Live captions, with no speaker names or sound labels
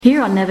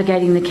Here on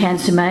Navigating the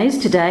Cancer Maze,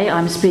 today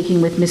I'm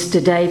speaking with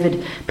Mr.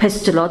 David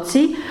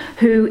Pestalozzi,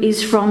 who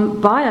is from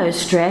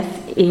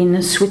Biostrath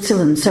in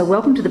Switzerland. So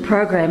welcome to the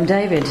program,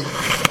 David.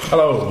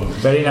 Hello,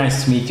 very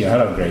nice to meet you.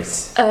 Hello,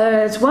 Grace.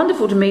 It's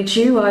wonderful to meet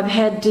you. I've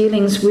had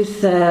dealings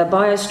with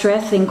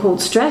Biostrath, thing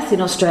called Strath in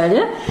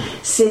Australia,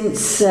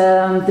 since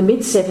the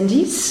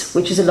mid-70s,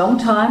 which is a long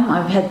time.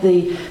 I've had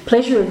the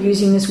pleasure of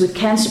using this with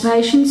cancer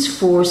patients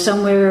for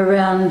somewhere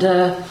around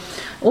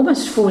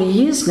almost 40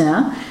 years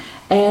now.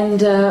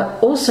 And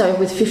also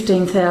with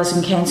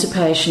 15,000 cancer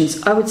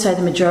patients, I would say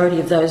the majority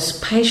of those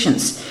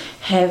patients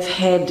have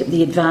had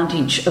the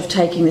advantage of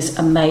taking this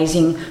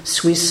amazing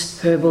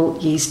Swiss herbal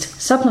yeast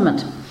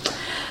supplement.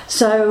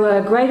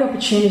 So great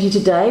opportunity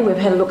today. We've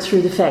had a look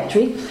through the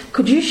factory.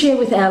 Could you share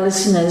with our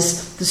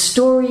listeners the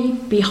story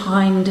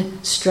behind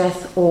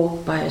Strath or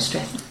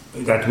Biostrath?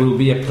 That will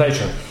be a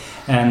pleasure.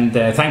 And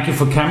thank you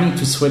for coming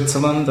to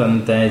Switzerland,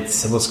 and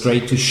it was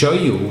great to show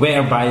you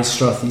where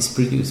Biostrath is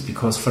produced,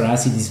 because for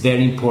us it is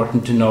very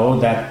important to know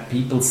that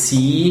people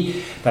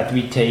see that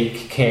we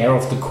take care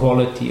of the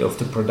quality of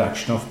the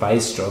production of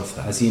Biostrath.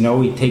 As you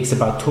know, it takes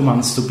about 2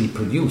 months to be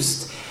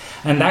produced.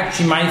 And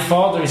actually my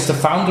father is the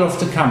founder of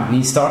the company.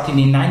 He started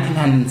in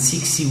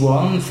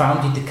 1961,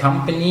 founded the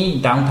company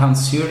in downtown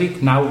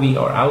Zurich. Now we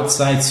are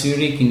outside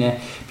Zurich in a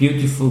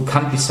beautiful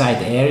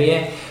countryside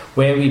area,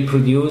 where we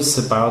produce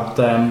about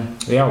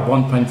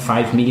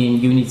 1.5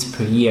 million units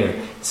per year,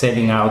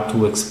 selling out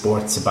to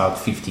exports about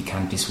 50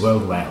 countries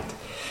worldwide.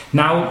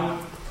 Now,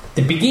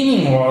 the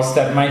beginning was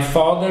that my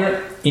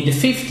father, in the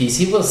 50s,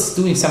 he was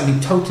doing something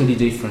totally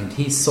different.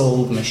 He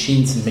sold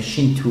machines and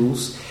machine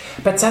tools,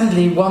 but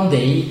suddenly one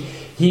day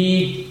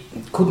he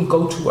couldn't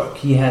go to work.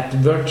 He had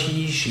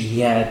vertigo, he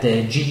had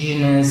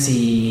giddiness,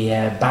 he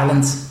had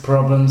balance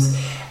problems,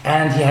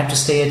 and he had to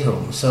stay at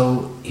home.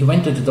 So he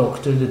went to the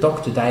doctor. The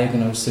doctor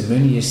diagnosed the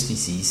Meniere's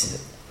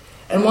disease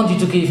and wanted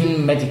to give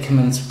him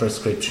medicaments,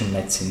 prescription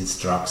medicines,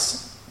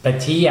 drugs.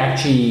 But he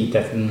actually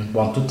didn't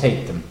want to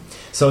take them.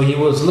 So he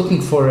was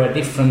looking for a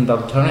different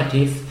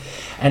alternative.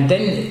 And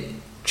then,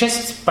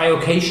 just by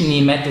occasion,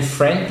 he met a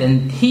friend,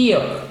 and he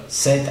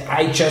said,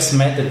 I just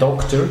met a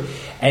doctor,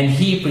 and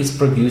he is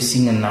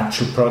producing a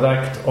natural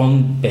product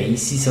on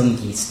basis on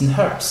yeast and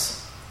herbs.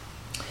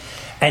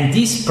 And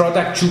this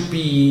product should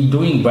be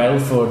doing well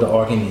for the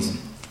organism,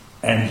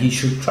 and he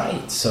should try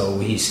it. So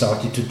he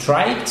started to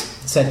try it,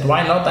 said,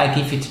 why not, I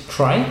give it a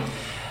try.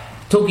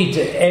 Took it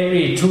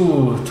every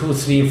 2,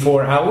 3,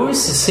 4 hours,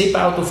 a sip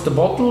out of the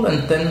bottle,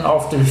 and then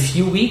after a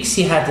few weeks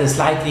he had a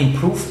slight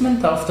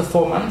improvement. After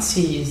 4 months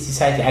he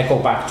decided, I go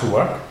back to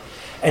work.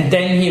 And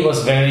then he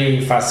was very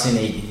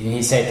fascinated. And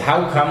he said,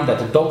 how come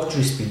that a doctor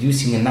is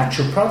producing a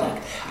natural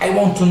product? I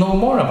want to know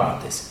more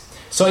about this.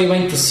 So he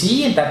went to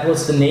see, and that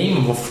was the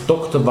name of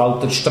Dr.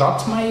 Walter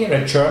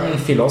Stratemeyer, a German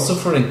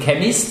philosopher and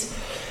chemist.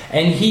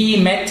 And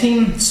he met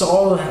him,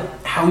 saw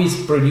how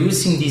he's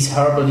producing this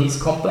herbal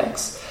yeast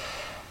complex,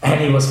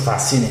 and he was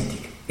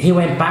fascinated. He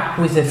went back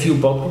with a few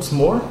bottles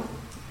more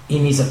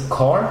in his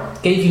car,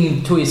 gave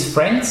him to his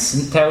friends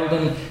and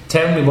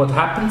tell me what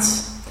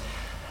happens.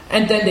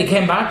 And then they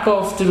came back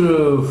after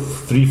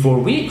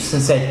 3-4 weeks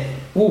and said,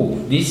 oh,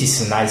 this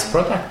is a nice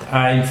product.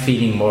 I'm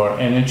feeling more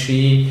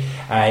energy.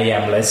 I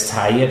am less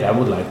tired. I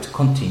would like to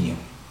continue.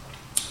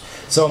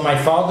 So my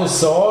father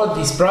saw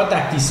this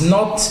product is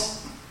not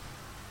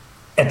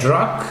a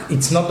drug.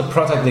 It's not a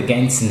product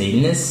against an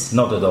illness,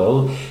 not at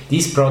all.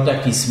 This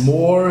product is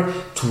more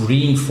to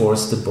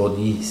reinforce the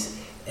body's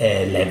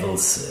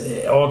levels,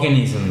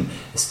 organism,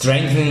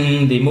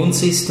 strengthen the immune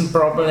system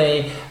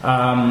probably.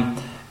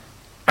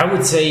 I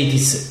would say it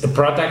is a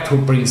product who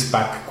brings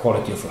back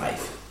quality of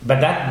life.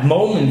 But that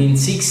moment in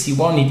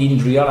 61, he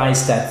didn't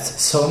realize that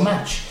so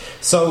much.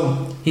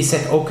 So he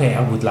said, okay,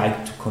 I would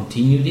like to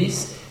continue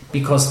this,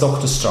 because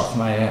Dr.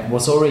 Stratemeyer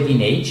was already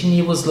in age and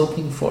he was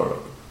looking for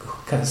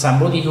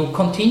somebody who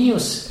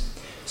continues.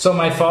 So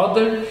my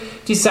father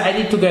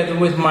decided, together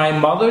with my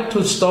mother,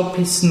 to stop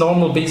his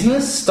normal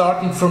business,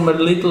 starting from a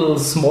little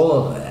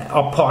small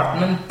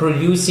apartment,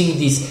 producing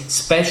this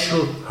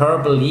special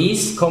herbal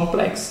yeast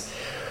complex.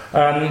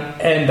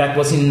 And that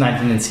was in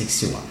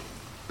 1961.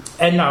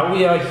 And now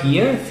we are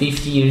here,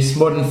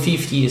 more than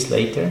 50 years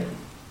later,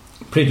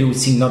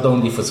 producing not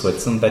only for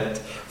Switzerland, but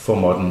for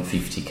more than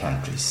 50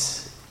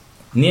 countries,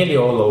 nearly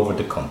all over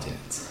the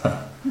continent.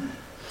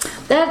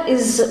 That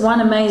is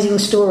one amazing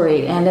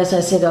story, and as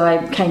I said,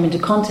 I came into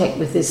contact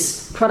with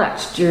this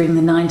product during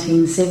the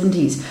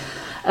 1970s.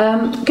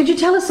 Could you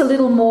tell us a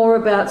little more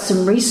about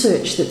some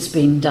research that's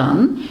been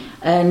done,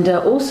 and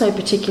also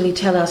particularly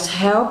tell us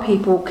how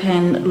people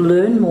can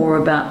learn more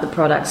about the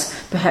products?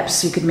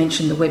 Perhaps you could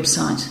mention the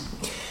website.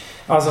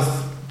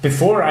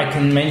 Before I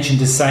can mention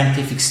the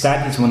scientific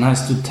studies, one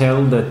has to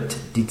tell that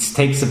it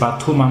takes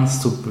about 2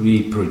 months to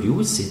be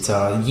produced. It's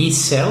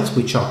yeast cells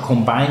which are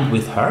combined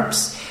with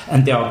herbs,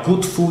 and they are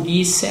good food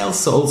yeast cells,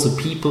 so also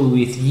people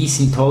with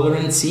yeast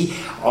intolerance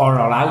are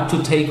allowed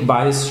to take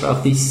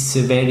Biostrath. This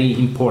is a very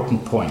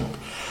important point.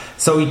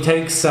 So it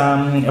takes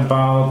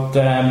about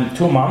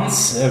 2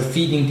 months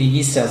feeding the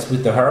yeast cells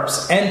with the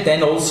herbs, and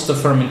then also the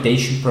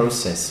fermentation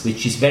process,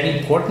 which is very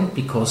important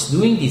because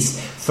during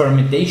this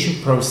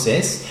fermentation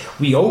process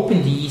we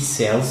open the yeast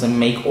cells and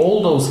make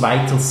all those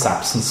vital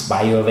substances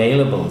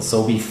bioavailable.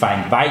 So we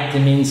find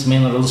vitamins,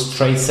 minerals,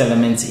 trace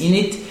elements in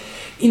it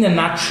in a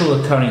natural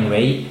occurring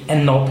way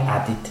and not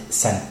added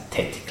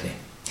synthetically.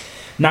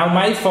 Now,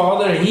 my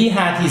father, he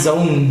had his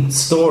own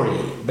story,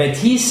 but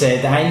he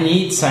said, I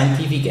need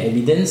scientific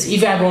evidence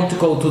if I want to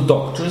go to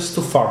doctors,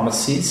 to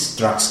pharmacies,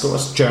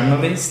 drugstores,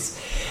 journalists,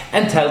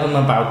 and tell them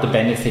about the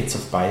benefits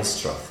of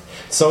BioStroth.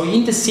 So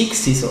in the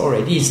 60s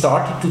already, he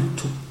started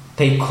to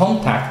take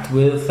contact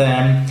with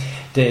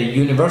the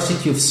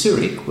University of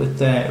Zurich, with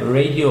the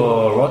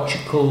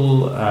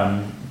radiological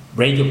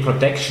radio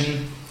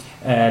protection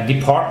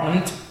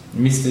department,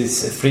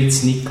 Mrs.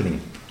 Fritz Nickling.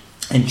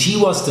 And she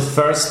was the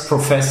first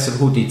professor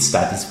who did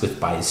studies with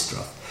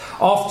BioStroth.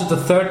 After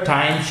the third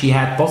time she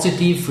had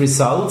positive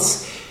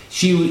results,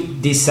 she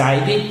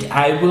decided,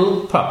 I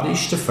will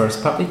publish the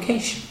first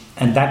publication.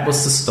 And that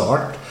was the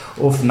start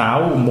of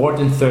now more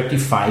than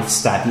 35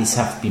 studies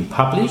have been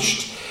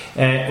published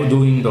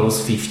during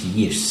those 50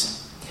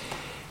 years.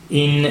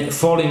 In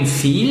following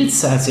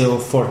fields, as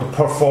for the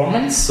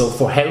performance, so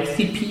for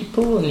healthy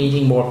people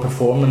needing more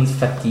performance,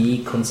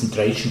 fatigue,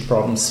 concentration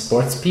problems,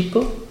 sports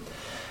people.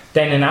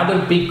 Then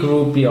another big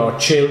group are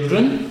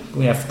children.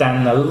 We have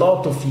done a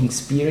lot of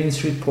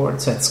experience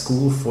reports at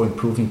school for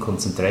improving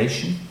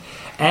concentration.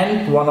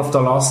 And one of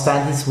the last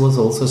studies was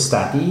also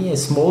a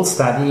small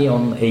study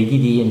on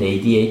ADD and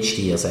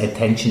ADHD, as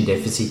attention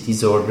deficit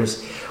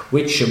disorders,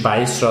 which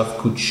BioStroth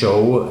could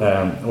show,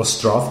 or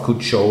Stroth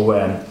could show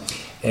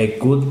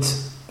good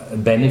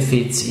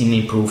benefits in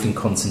improving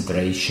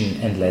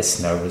concentration and less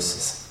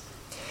nervousness.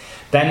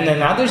 Then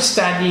another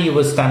study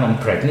was done on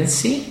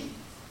pregnancy.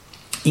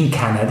 In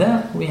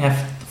Canada, we have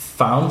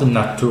found a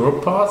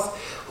naturopath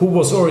who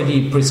was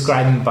already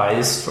prescribing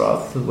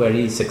BioStroth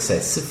very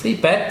successfully,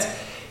 but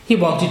he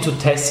wanted to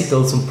test it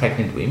also on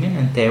pregnant women,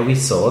 and there we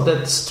saw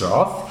that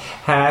Stroth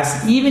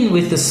has, even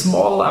with a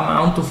small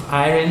amount of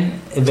iron,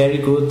 a very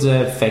good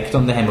effect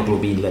on the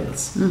hemoglobin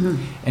levels. Mm-hmm.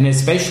 And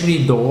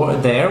especially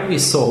there we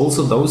saw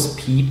also those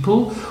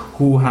people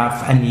who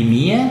have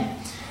anemia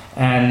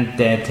and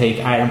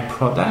take iron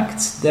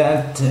products,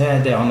 that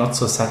they are not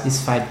so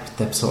satisfied with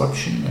the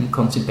absorption and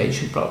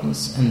constipation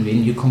problems. And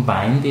when you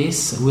combine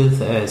this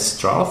with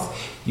Stroth,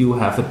 you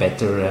have a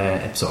better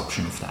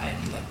absorption of the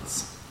iron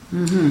levels.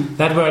 Mm-hmm.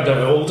 That were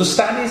the older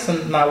studies,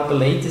 and now the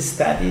latest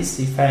studies.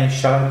 If I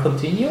shall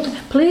continue?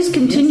 Please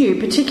continue,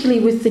 yes. Particularly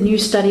with the new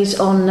studies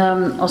on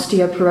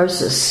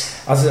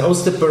osteoporosis.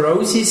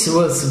 Osteoporosis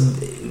was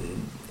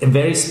a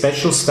very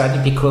special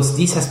study because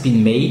this has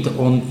been made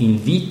on in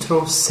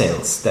vitro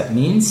cells. That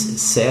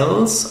means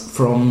cells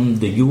from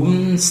the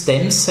human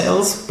stem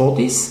cells,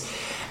 bodies,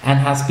 and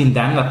has been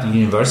done at the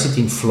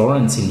university in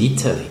Florence in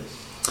Italy.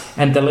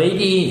 And the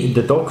lady,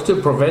 the doctor,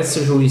 professor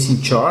who is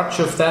in charge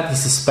of that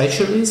is a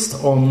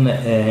specialist on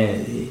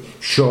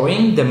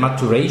showing the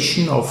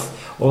maturation of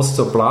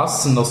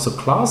osteoblasts and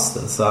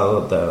osteoclasts.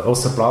 So the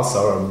osteoblasts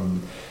are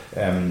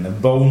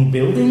bone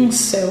building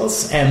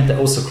cells, and the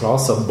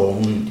osteoclasts are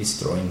bone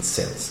destroying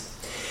cells.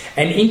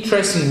 And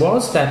interesting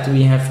was that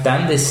we have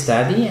done this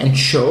study and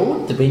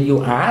showed that when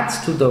you add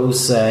to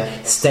those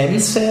stem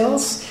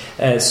cells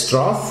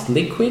Stroth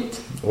liquid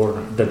or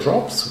the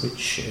drops,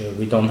 which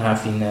we don't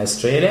have in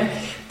Australia,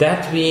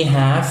 that we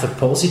have a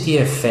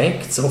positive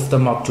effects of the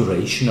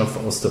maturation of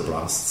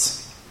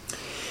osteoblasts.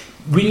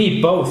 We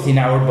need both in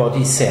our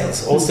body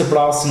cells,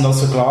 osteoblasts and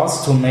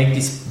osteoclasts, to make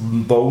this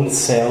bone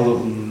cell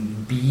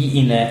be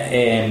in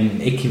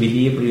a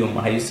equilibrium,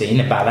 in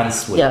a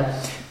balanced way.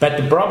 Yeah. But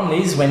the problem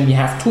is when we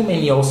have too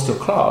many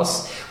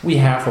osteoclasts, we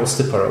have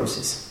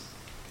osteoporosis.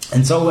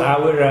 And so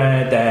our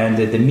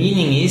the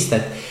meaning is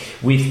that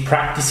with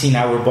practicing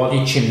our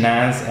body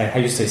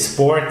gymnastics,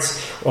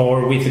 sports,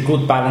 or with a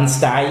good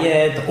balanced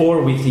diet,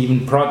 or with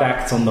even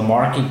products on the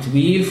market,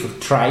 we've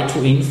tried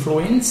to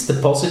influence the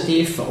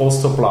positive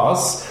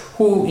osteoblasts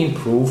who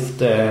improve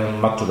the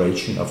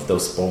maturation of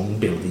those bone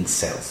building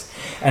cells.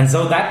 And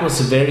so that was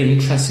a very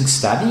interesting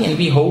study, and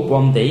we hope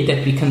one day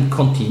that we can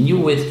continue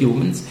with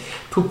humans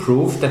to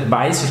prove that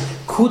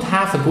BioStroth could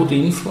have a good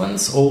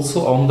influence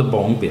also on the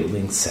bone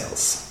building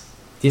cells.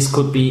 This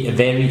could be a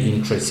very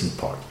interesting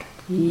part.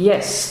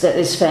 Yes, that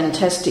is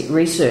fantastic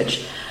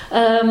research.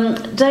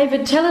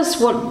 David, tell us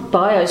what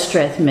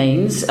BioStroth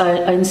means.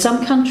 In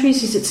some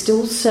countries, is it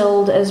still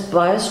sold as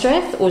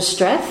BioStroth or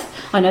Strath?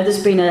 I know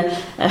there's been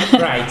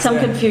some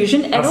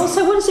confusion. And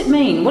also, what does it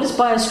mean? What does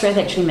BioStroth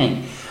actually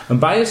mean?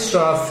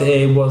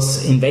 BioStroth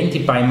was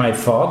invented by my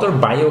father.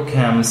 Bio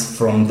comes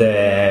from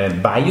the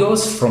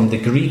bios, from the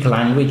Greek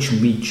language,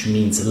 which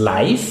means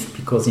life,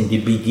 because in the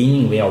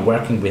beginning we are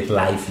working with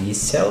live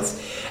yeast cells.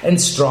 And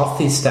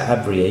Stroth is the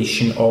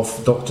abbreviation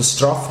of Dr.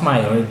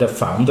 Strothmeyer, the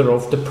founder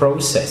of the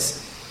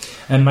process.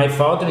 And my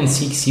father in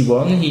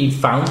 1961, he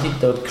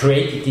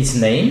created this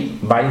name,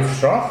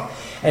 BioStroth,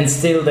 And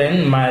still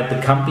then,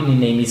 the company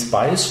name is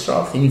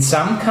BioStrath. In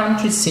some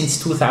countries,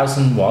 since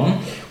 2001,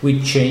 we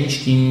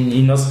changed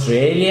in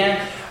Australia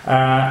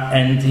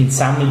and in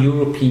some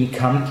European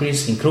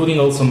countries, including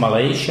also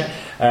Malaysia,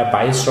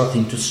 BioStrath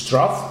into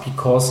Strath,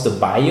 because the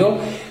bio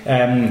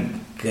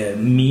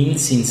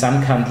means in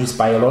some countries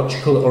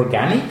biological,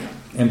 organic,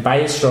 and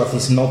BioStrath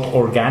is not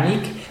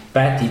organic,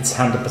 but it's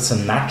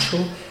 100%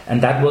 natural,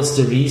 and that was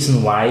the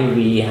reason why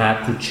we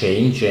had to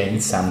change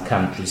in some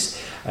countries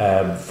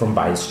from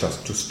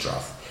BioStrath to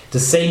Strath. The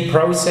same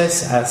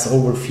process as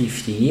over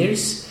 50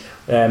 years,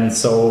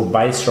 so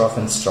BioStrath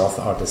and Strath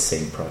are the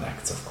same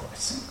products, of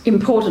course.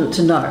 Important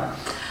to know.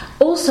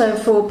 Also,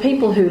 for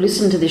people who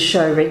listen to this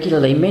show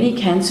regularly, many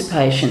cancer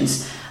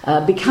patients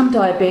become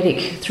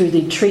diabetic through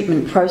the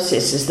treatment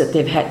processes that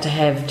they've had to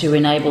have to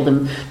enable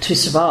them to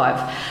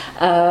survive.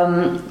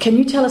 Can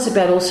you tell us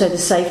about also the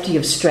safety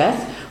of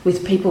Strath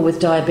with people with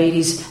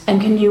diabetes,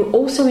 and can you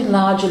also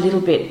enlarge a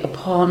little bit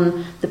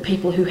upon the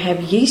people who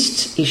have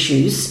yeast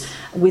issues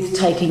with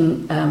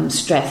taking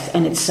Strath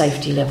and its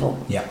safety level?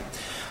 Yeah.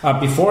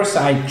 Before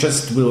I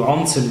just will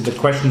answer the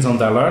questions on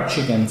the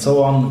allergic and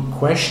so on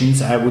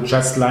questions, I would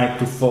just like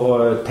to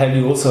tell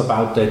you also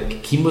about the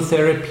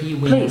chemotherapy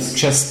we have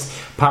just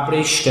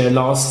published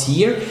last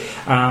year.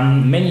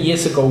 Many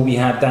years ago we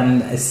had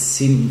done a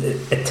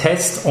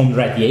test on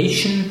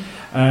radiation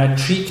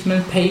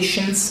treatment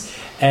patients,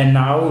 and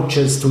now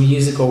just 2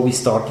 years ago we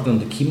started on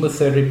the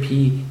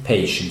chemotherapy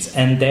patients.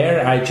 And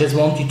there I just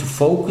wanted to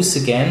focus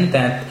again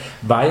that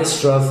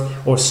BioStrath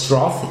or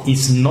Strath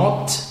is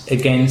not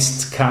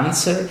against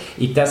cancer.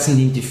 It doesn't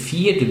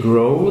interfere the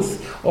growth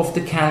of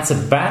the cancer,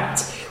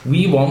 but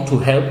we want to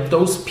help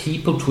those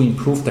people to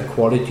improve the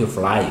quality of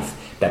life.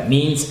 That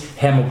means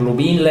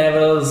hemoglobin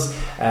levels,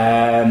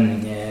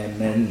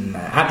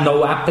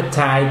 no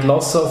appetite,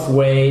 loss of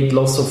weight,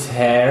 loss of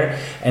hair.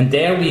 And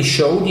there we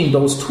showed in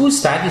those two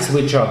studies,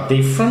 which are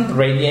different,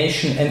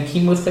 radiation and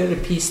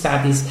chemotherapy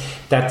studies,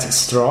 that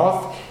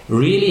Strath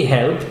really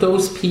helped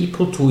those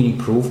people to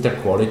improve their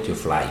quality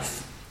of life.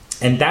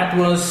 And that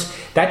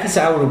is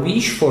our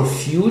wish for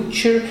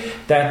future,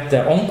 that the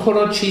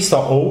oncologists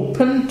are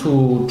open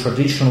to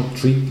traditional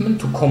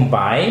treatment, to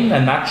combine a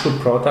natural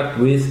product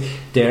with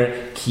their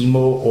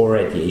chemo or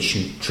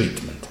radiation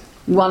treatment.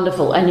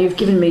 Wonderful. And you've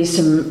given me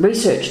some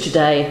research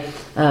today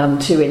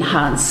to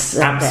enhance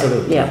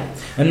Absolutely. that. Yeah.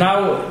 And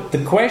now the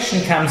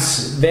question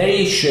comes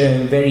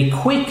very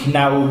quick.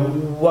 Now,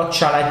 what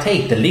shall I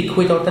take, the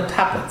liquid or the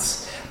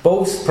tablets?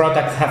 Both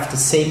products have the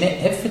same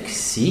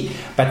efficacy,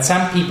 but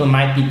some people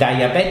might be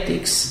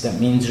diabetics. That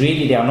means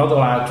really they are not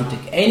allowed to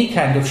take any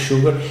kind of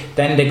sugar.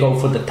 Then they go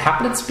for the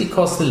tablets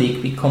because the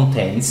liquid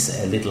contains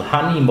a little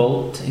honey,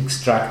 malt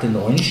extract and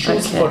orange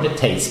juice for the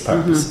taste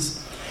purposes.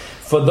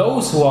 Mm-hmm. For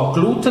those who are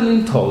gluten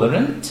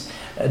intolerant,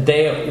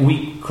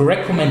 we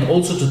recommend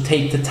also to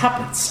take the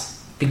tablets,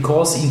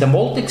 because in the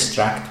malt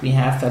extract we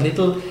have a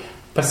little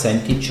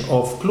percentage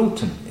of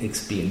gluten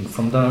experienced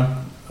from the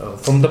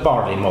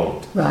barley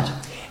malt. Right.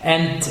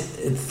 And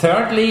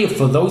thirdly,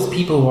 for those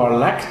people who are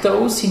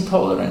lactose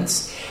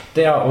intolerant,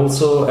 they are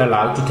also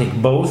allowed to take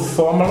both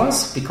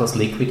formulas, because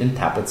liquid and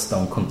tablets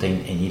don't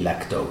contain any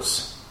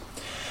lactose.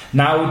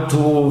 Now,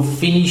 to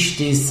finish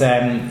this,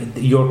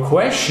 your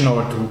question,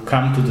 or to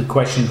come to the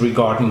question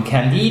regarding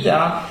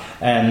Candida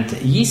and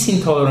yeast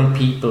intolerant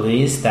people,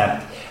 is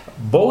that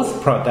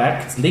both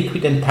products,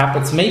 liquid and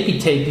tablets, may be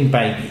taken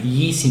by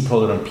yeast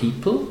intolerant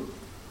people,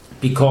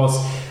 because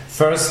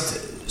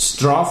first,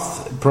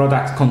 Strath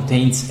product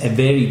contains a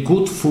very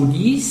good food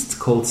yeast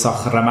called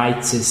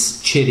Saccharomyces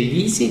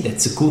cerevisiae.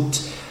 That's a good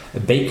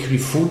bakery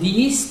food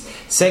yeast.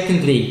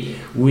 Secondly,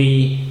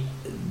 we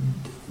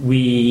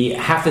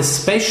have a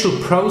special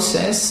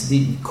process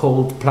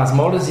called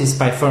plasmolysis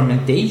by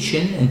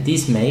fermentation, and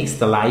this makes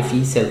the live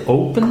yeast cell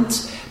opened,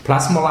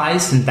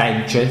 plasmolysed and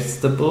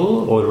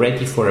digestible or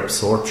ready for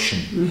absorption.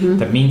 Mm-hmm.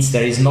 That means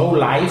there is no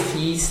live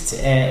yeast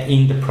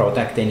in the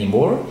product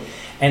anymore.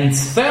 And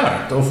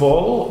third of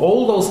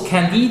all those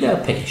Candida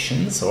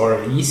patients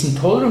or yeast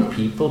intolerant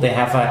people, they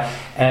have a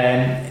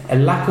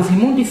lack of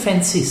immune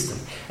defense system.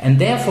 And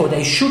therefore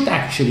they should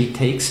actually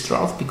take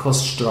Strath, because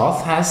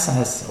Strath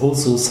has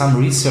also some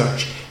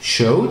research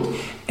showed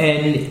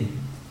a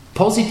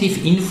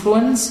positive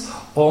influence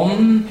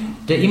on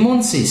the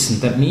immune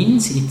system. That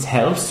means it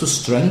helps to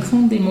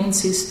strengthen the immune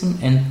system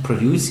and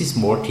produces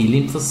more T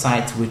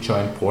lymphocytes, which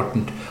are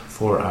important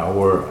for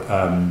our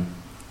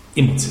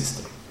immune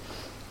system.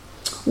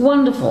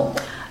 Wonderful.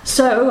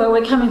 So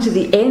we're coming to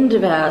the end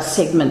of our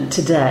segment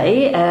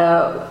today.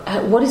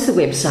 What is the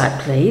website,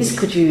 please?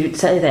 Could you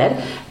say that?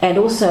 And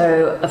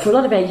also, for a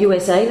lot of our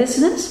USA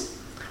listeners,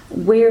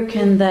 where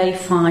can they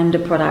find a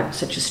product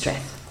such as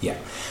Strath? Yeah.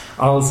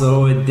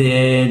 Also,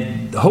 the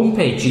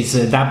homepage is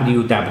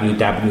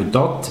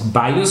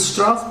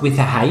www.biostrath with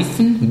a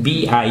hyphen,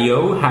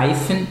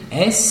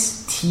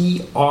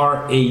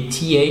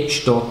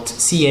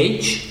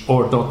 bio-strath.ch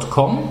or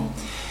 .com.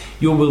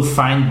 You will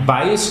find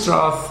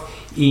BioStrath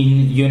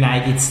in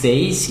United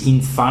States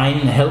in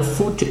fine health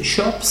food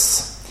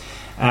shops.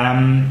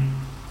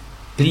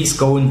 The please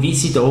go and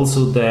visit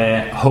also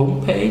the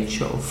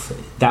homepage of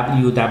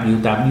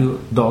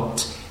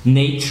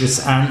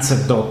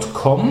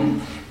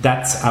www.naturesanswer.com.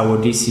 That's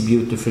our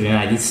distributor for the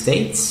United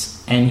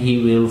States, and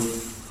he will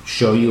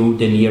show you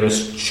the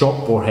nearest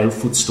shop or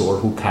health food store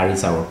who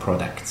carries our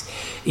products.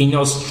 In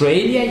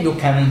Australia, you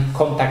can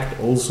contact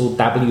also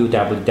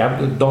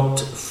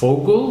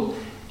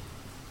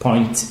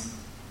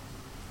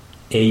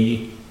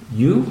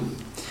www.fogel.au,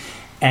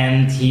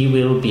 and he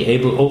will be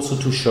able also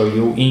to show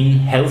you in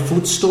health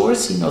food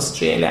stores in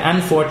Australia.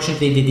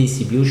 Unfortunately, the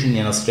distribution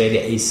in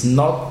Australia is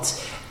not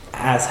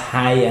as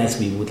high as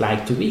we would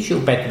like to reach you,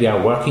 but we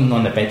are working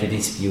on a better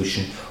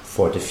distribution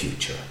for the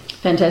future.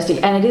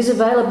 Fantastic. And it is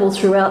available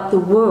throughout the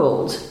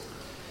world.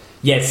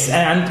 Yes,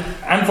 and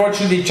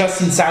unfortunately just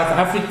in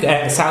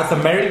South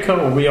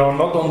America, we are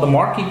not on the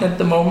market at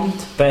the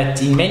moment, but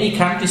in many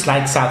countries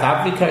like South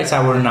Africa is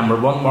our number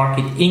one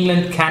market,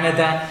 England,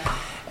 Canada,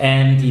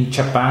 and in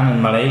Japan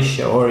and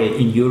Malaysia, or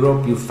in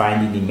Europe, you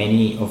find it in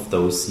many of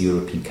those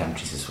European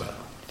countries as well.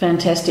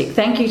 Fantastic.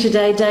 Thank you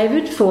today,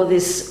 David, for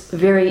this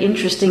very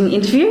interesting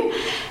interview.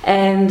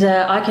 And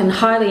I can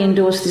highly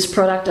endorse this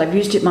product. I've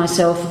used it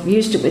myself. I've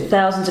used it with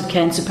thousands of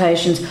cancer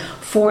patients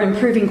for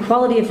improving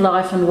quality of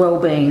life and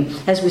well-being.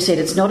 As we said,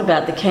 it's not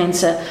about the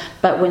cancer,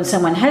 but when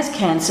someone has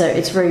cancer,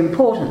 it's very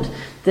important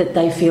that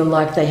they feel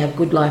like they have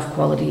good life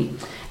quality.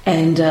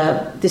 And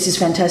this is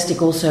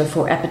fantastic also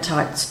for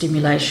appetite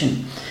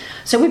stimulation.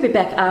 So we'll be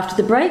back after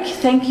the break.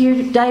 Thank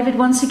you, David,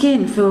 once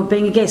again for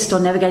being a guest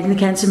on Navigating the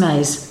Cancer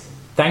Maze.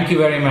 Thank you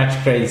very much,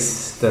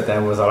 Grace, that I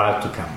was allowed to come.